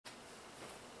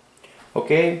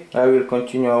Okay, I will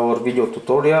continue our video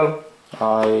tutorial.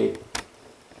 I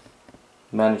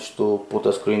managed to put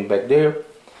a screen back there,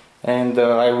 and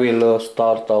I will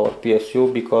start our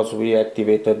PSU because we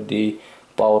activated the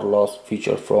power loss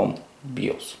feature from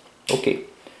BIOS. Okay,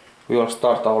 we will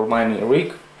start our mining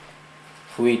rig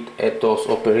with ethOS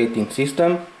operating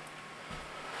system.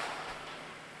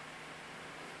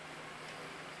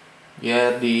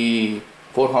 Yeah, the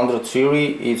 400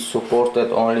 series is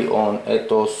supported only on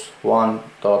ethOS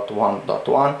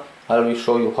 1.1.1. I will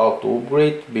show you how to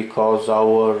upgrade because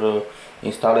our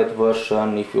installed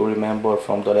version, if you remember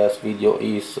from the last video,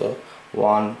 is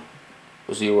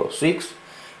 1.06.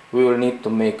 We will need to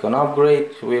make an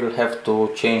upgrade. We will have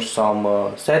to change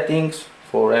some settings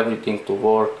for everything to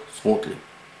work smoothly.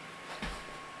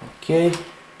 Okay.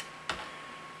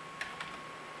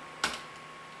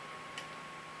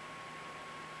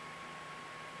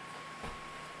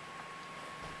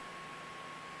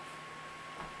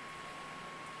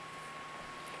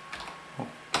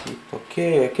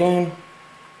 Okay, again.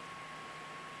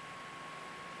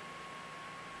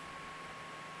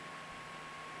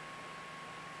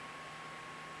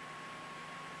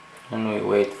 And we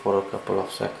wait for a couple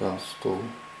of seconds to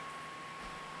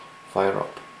fire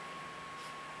up.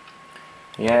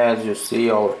 Yeah, as you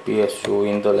see our PSU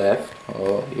in the left,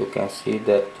 you can see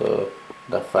that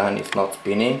the fan is not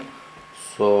spinning.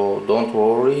 So don't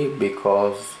worry,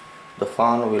 because the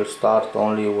fan will start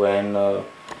only when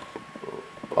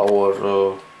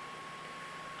our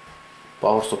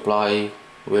power supply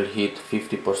will hit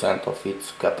 50% of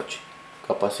its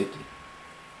capacity.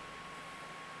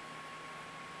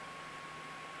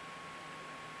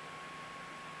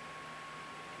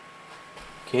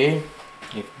 Okay,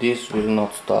 if this will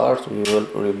not start, we will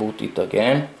reboot it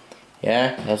again.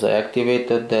 Yeah, as I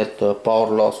activated that power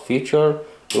loss feature,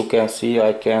 you can see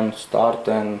I can start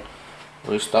and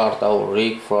restart our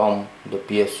rig from the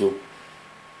PSU.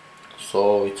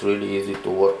 So it's really easy to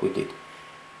work with it.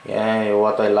 Yeah,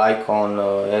 what I like on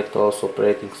ethOS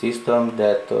operating system,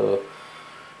 that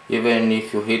even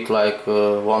if you hit like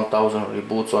 1000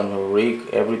 reboots on your rig,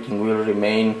 everything will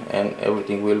remain and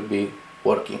everything will be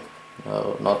working.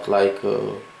 Not like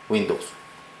Windows,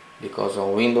 because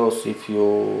on Windows, if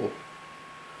you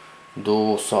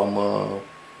do some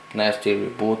nasty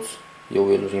reboots, you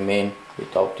will remain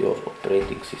without your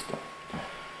operating system.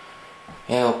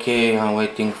 Yeah, okay, I'm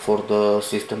waiting for the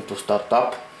system to start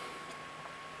up.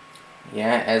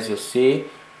 Yeah, as you see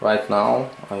right now,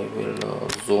 I will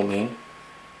zoom in.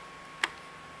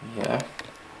 Yeah,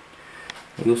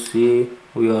 you see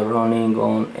we are running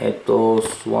on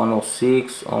ethOS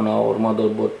 106 on our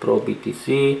motherboard Pro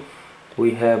BTC.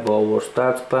 We have our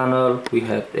stats panel, we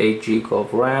have 8 GB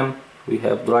of RAM, we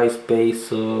have dry space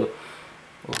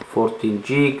 14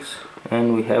 GB,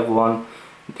 and we have one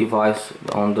device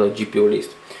on the GPU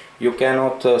list. You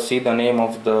cannot see the name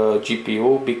of the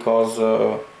GPU because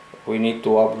we need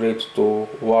to upgrade to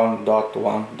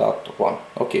 1.1.1.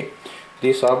 Okay,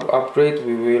 this upgrade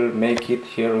we will make it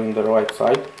here in the right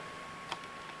side.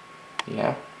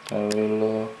 Yeah, I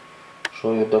will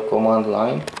show you the command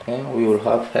line. Yeah, we will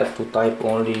have to type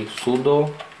only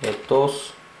sudo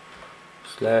ethos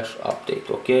 /update.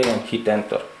 Okay, and hit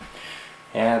enter.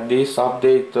 And this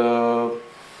update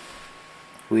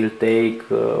will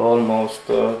take almost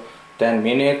 10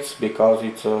 minutes because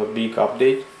it's a big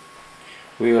update.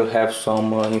 We will have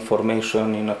some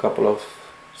information in a couple of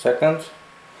seconds.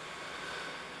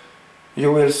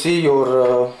 You will see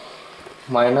your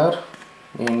miner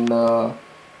in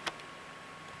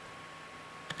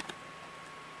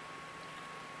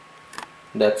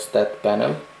that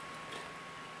panel,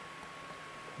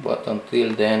 but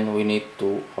until then we need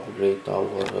to upgrade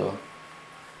our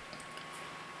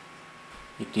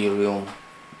etherum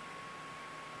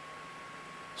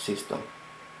system.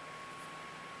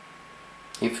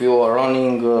 If you are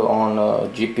running on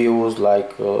GPUs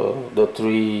like the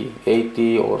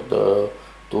 380 or the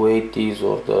 280s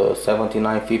or the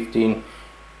 7915,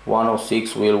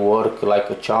 106 will work like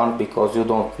a charm because you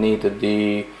don't need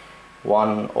the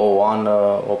 101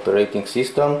 operating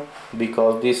system,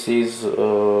 because this is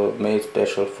made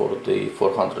special for the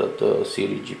 400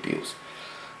 series GPUs.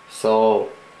 So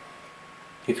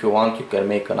if you want, you can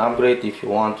make an upgrade. If you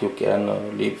want, you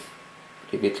can leave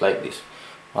it like this.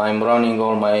 I'm running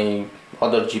all my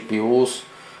other GPUs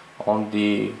on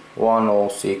the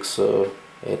 106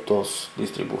 ethOS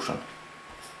distribution.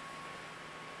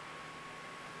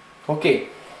 Okay,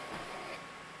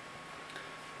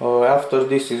 after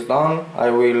this is done, I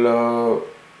will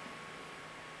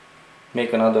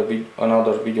make another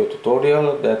video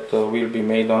tutorial that will be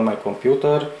made on my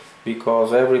computer,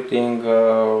 because everything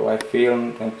I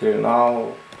filmed until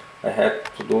now I had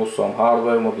to do some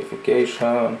hardware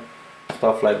modification,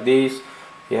 stuff like this.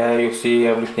 Yeah, you see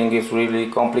everything is really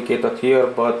complicated here,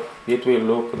 but it will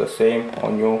look the same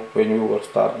on you when you will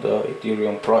start the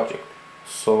Ethereum project.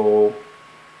 So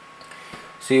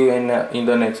see you in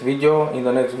the next video. In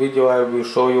the next video I will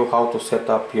show you how to set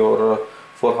up your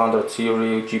 400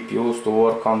 series GPUs to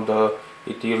work on the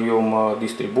Ethereum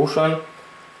distribution,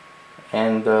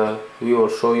 and we will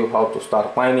show you how to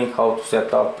start mining, how to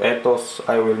set up ethOS.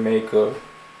 I will make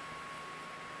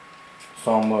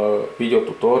some video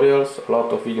tutorials, a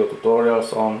lot of video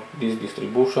tutorials on this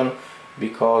distribution,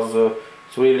 because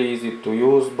it's really easy to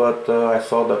use, but I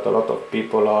saw that a lot of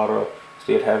people are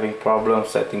still having problems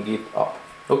setting it up.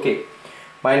 Okay,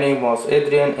 my name was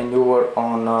Adrian and you were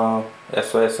on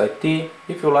ethOS IT.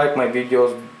 If you like my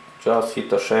videos, just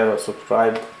hit a share, a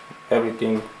subscribe,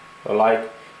 everything, a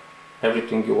like,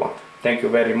 everything you want. Thank you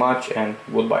very much and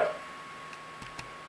goodbye.